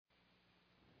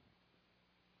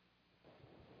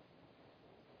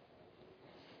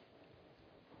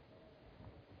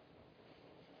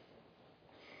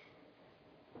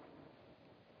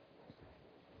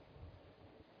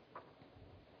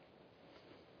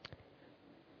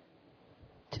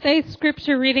Today's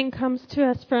scripture reading comes to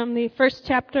us from the first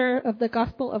chapter of the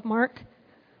Gospel of Mark,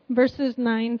 verses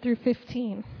 9 through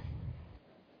 15.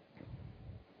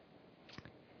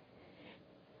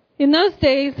 In those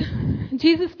days,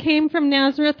 Jesus came from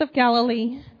Nazareth of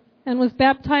Galilee and was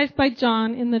baptized by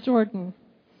John in the Jordan.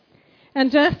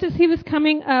 And just as he was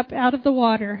coming up out of the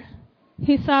water,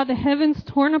 he saw the heavens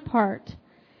torn apart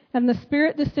and the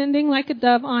Spirit descending like a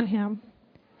dove on him.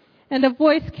 And a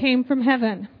voice came from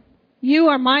heaven, "You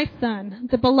are my Son,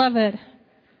 the Beloved.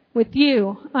 With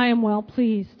you I am well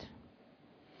pleased."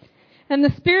 And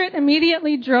the Spirit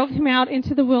immediately drove him out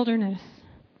into the wilderness.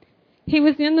 He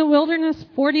was in the wilderness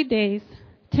 40 days,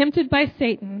 tempted by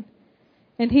Satan,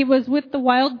 and he was with the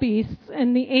wild beasts,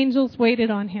 and the angels waited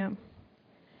on him.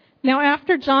 Now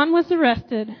after John was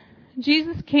arrested,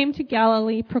 Jesus came to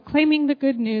Galilee proclaiming the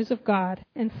good news of God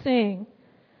and saying,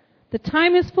 "The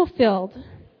time is fulfilled,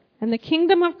 and the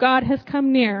kingdom of God has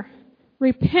come near.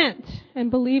 Repent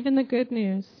and believe in the good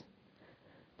news."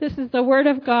 This is the word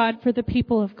of God for the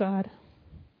people of God.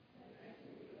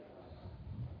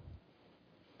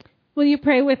 Will you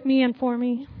pray with me and for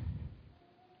me?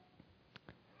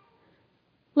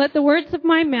 Let the words of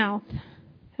my mouth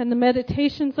and the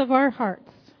meditations of our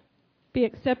hearts be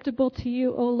acceptable to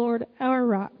you, O Lord, our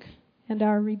rock and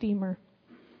our Redeemer.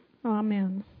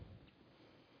 Amen.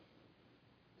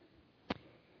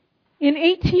 In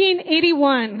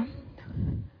 1881,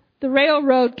 the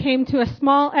railroad came to a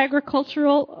small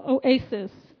agricultural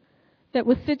oasis that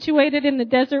was situated in the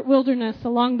desert wilderness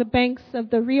along the banks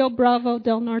of the Rio Bravo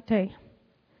del Norte,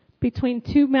 between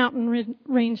two mountain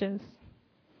ranges.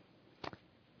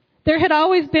 There had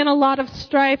always been a lot of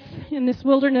strife in this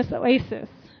wilderness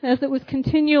oasis, as it was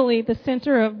continually the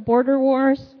center of border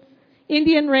wars,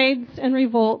 Indian raids and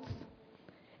revolts,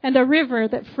 and a river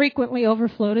that frequently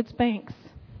overflowed its banks.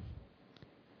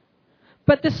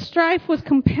 But the strife was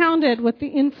compounded with the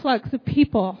influx of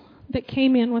people that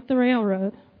came in with the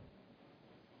railroad.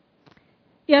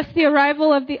 Yes, the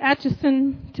arrival of the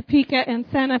Atchison, Topeka, and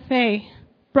Santa Fe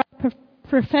brought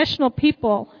professional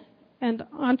people and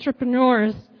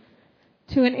entrepreneurs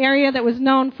to an area that was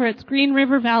known for its Green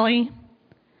River Valley,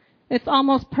 its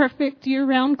almost perfect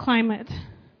year-round climate,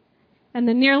 and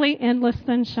the nearly endless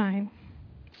sunshine.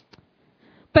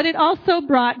 But it also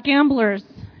brought gamblers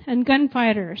and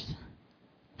gunfighters,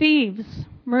 thieves,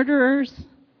 murderers,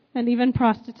 and even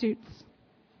prostitutes.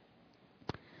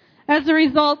 As a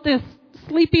result, this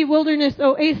sleepy wilderness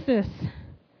oasis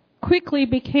quickly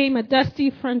became a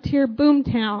dusty frontier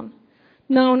boomtown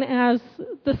known as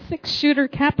the six-shooter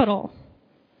capital,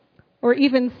 or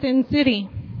even Sin City.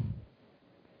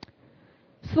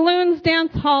 Saloons,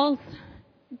 dance halls,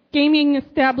 gaming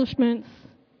establishments,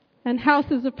 and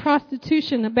houses of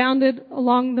prostitution abounded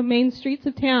along the main streets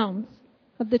of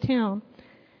the town.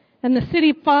 And the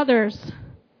city fathers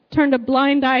turned a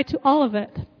blind eye to all of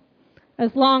it,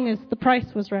 as long as the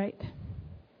price was right.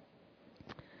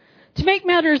 To make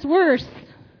matters worse,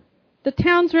 the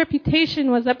town's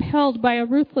reputation was upheld by a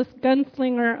ruthless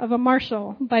gunslinger of a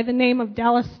marshal by the name of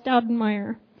Dallas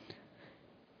Staudenmeier,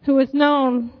 who was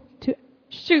known to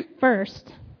shoot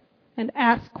first and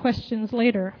ask questions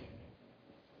later.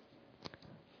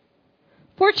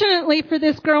 Fortunately for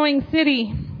this growing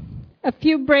city, a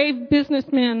few brave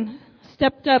businessmen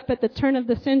stepped up at the turn of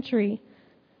the century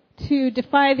to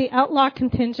defy the outlaw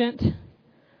contingent,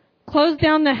 close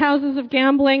down the houses of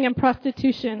gambling and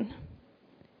prostitution,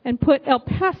 and put El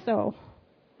Paso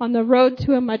on the road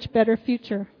to a much better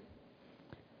future.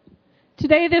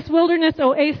 Today, this wilderness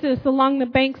oasis along the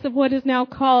banks of what is now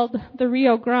called the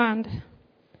Rio Grande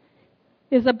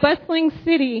is a bustling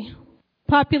city,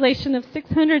 population of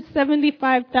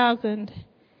 675,000,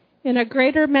 in a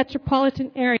greater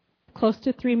metropolitan area of close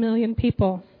to 3 million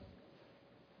people.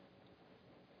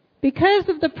 Because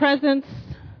of the presence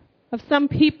of some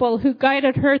people who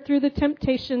guided her through the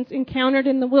temptations encountered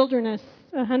in the wilderness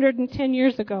 110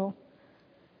 years ago,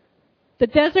 the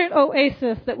desert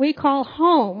oasis that we call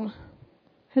home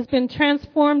has been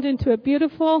transformed into a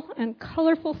beautiful and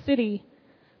colorful city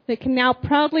that can now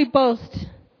proudly boast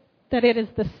that it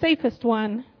is the safest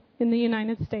one in the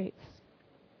United States.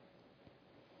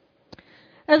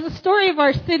 As the story of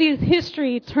our city's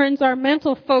history turns our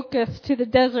mental focus to the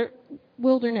desert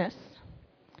wilderness,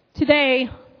 today,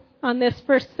 on this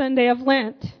first Sunday of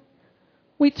Lent,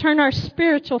 we turn our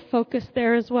spiritual focus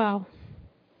there as well.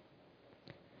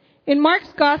 In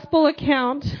Mark's gospel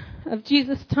account of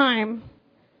Jesus' time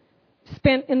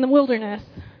spent in the wilderness,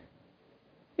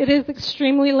 it is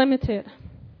extremely limited.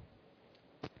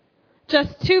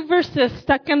 Just 2 verses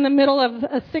stuck in the middle of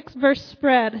a 6-verse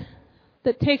spread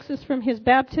that takes us from his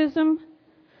baptism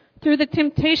through the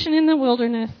temptation in the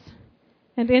wilderness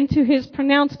and into his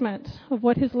pronouncement of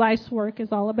what his life's work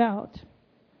is all about.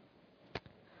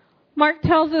 Mark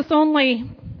tells us only,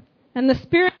 and the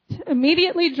Spirit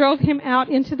immediately drove him out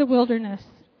into the wilderness.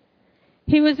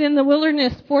 He was in the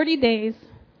wilderness 40 days,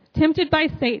 tempted by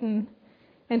Satan,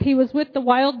 and he was with the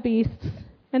wild beasts,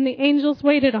 and the angels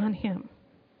waited on him.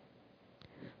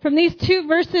 From these 2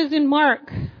 verses in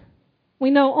Mark,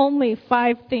 we know only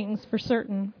 5 things for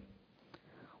certain.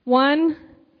 1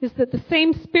 is that the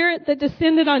same Spirit that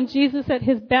descended on Jesus at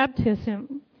his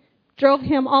baptism drove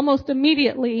him almost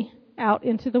immediately out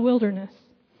into the wilderness.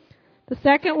 The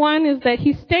second one is that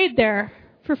he stayed there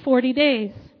for 40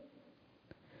 days.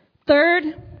 Third,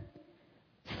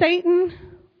 Satan,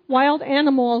 wild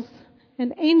animals,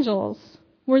 and angels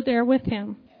were there with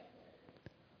him.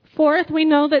 Fourth, we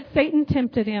know that Satan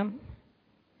tempted him.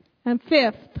 And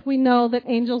fifth, we know that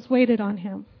angels waited on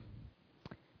him.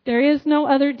 There is no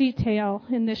other detail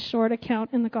in this short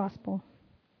account in the gospel.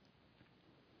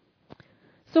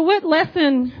 So what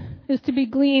lesson is to be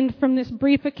gleaned from this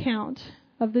brief account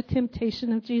of the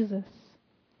temptation of Jesus?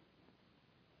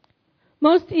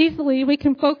 Most easily, we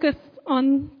can focus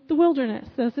on the wilderness,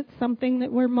 as it's something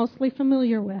that we're mostly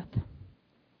familiar with.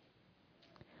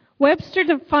 Webster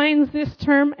defines this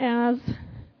term as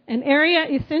an area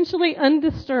essentially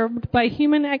undisturbed by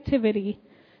human activity,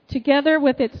 together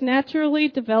with its naturally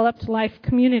developed life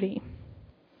community.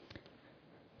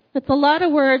 It's a lot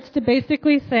of words to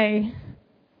basically say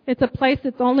it's a place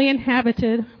that's only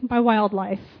inhabited by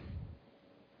wildlife.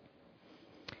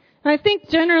 I think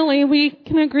generally we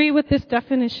can agree with this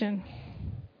definition.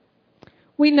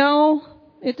 We know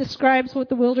it describes what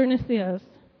the wilderness is.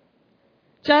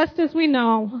 Just as we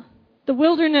know, the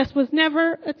wilderness was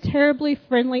never a terribly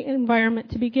friendly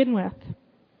environment to begin with.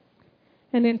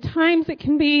 And in times it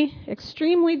can be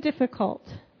extremely difficult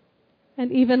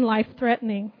and even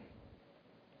life-threatening.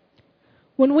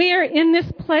 When we are in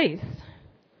this place,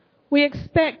 we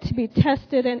expect to be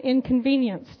tested and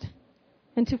inconvenienced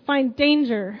and to find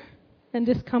danger and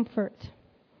discomfort.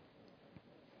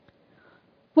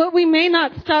 What we may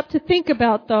not stop to think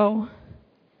about, though,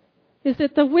 is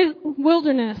that the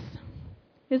wilderness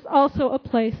is also a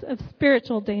place of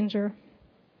spiritual danger.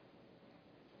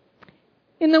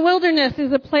 In the wilderness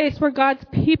is a place where God's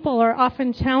people are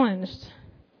often challenged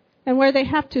and where they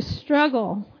have to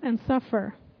struggle and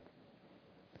suffer.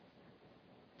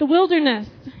 The wilderness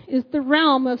is the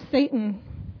realm of Satan.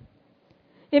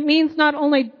 It means not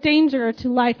only danger to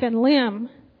life and limb,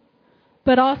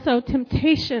 but also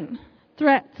temptation,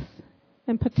 threats,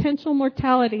 and potential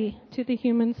mortality to the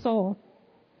human soul.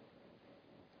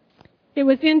 It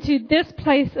was into this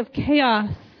place of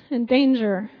chaos and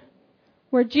danger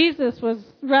where Jesus was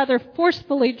rather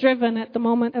forcefully driven at the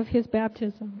moment of his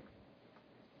baptism.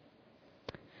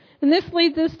 And this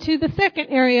leads us to the second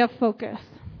area of focus.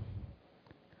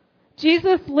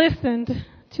 Jesus listened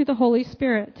to the Holy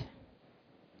Spirit.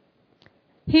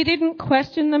 He didn't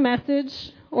question the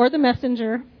message or the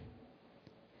messenger,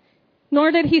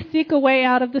 nor did he seek a way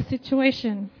out of the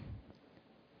situation.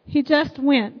 He just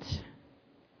went,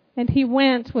 and he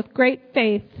went with great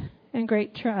faith and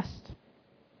great trust.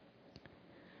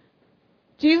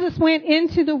 Jesus went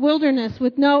into the wilderness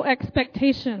with no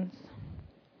expectations,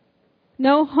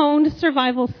 no honed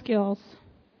survival skills,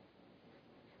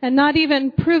 and not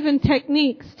even proven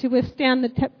techniques to withstand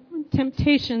the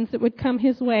temptations that would come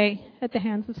his way at the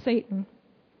hands of Satan.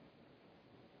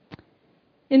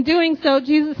 In doing so,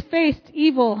 Jesus faced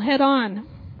evil head on.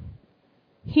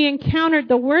 He encountered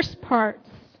the worst parts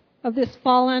of this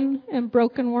fallen and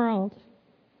broken world.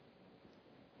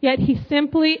 Yet he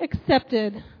simply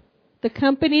accepted the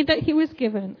company that he was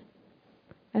given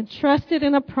and trusted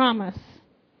in a promise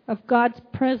of God's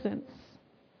presence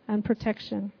and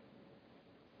protection.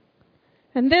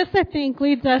 And this, I think,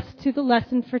 leads us to the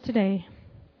lesson for today.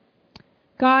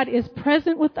 God is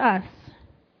present with us,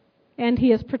 and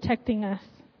he is protecting us.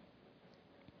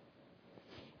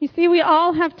 You see, we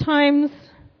all have times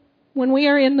when we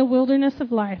are in the wilderness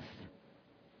of life,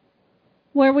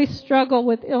 where we struggle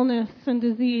with illness and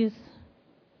disease,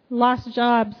 lost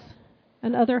jobs,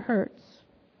 and other hurts.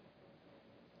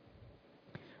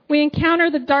 We encounter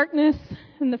the darkness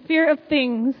and the fear of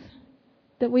things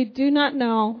that we do not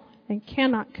know and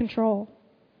cannot control.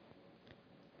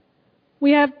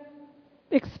 We have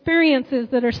experiences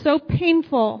that are so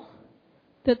painful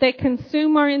that they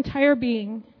consume our entire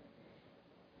being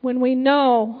when we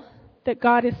know that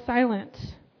God is silent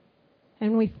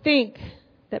and we think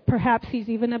that perhaps he's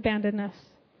even abandoned us.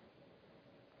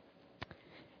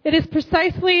 It is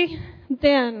precisely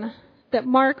then that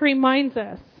Mark reminds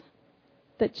us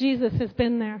that Jesus has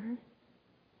been there.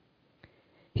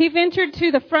 He ventured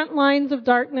to the front lines of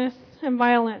darkness and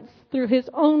violence through his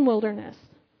own wilderness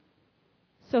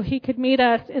so he could meet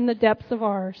us in the depths of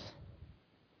ours.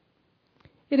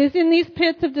 It is in these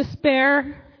pits of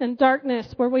despair and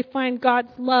darkness where we find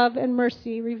God's love and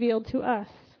mercy revealed to us.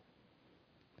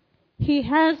 He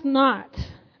has not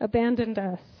abandoned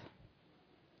us.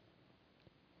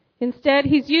 Instead,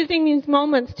 He's using these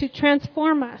moments to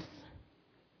transform us,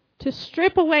 to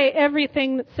strip away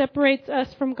everything that separates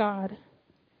us from God,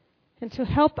 and to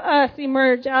help us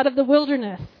emerge out of the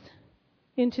wilderness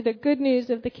into the good news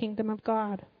of the kingdom of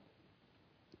God.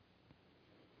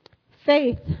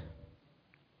 Faith,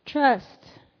 trust,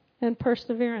 and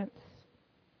perseverance.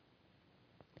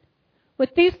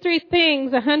 With these three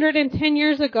things, 110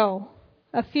 years ago,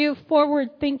 a few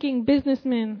forward-thinking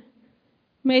businessmen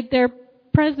made their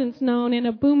presence known in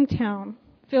a boomtown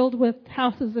filled with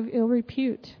houses of ill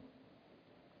repute.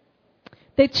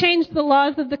 They changed the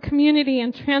laws of the community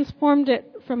and transformed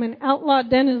it from an outlaw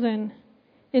denizen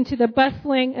into the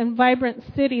bustling and vibrant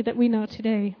city that we know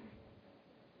today.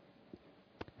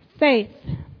 Faith,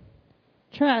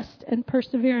 trust, and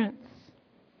perseverance.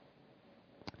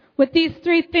 With these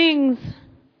three things,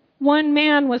 one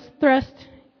man was thrust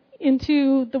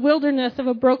into the wilderness of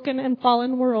a broken and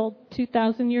fallen world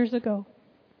 2,000 years ago.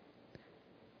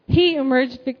 He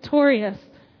emerged victorious,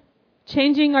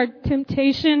 changing our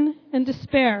temptation and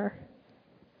despair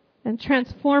and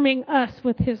transforming us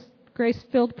with His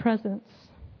grace-filled presence.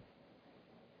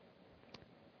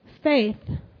 Faith,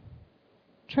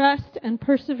 trust, and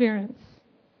perseverance.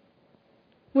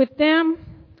 With them,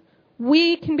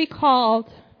 we can be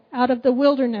called out of the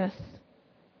wilderness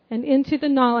and into the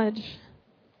knowledge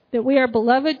that we are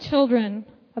beloved children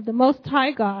of the Most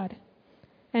High God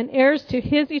and heirs to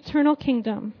His eternal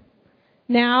kingdom,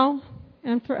 now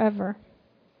and forever.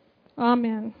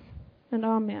 Amen and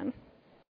amen.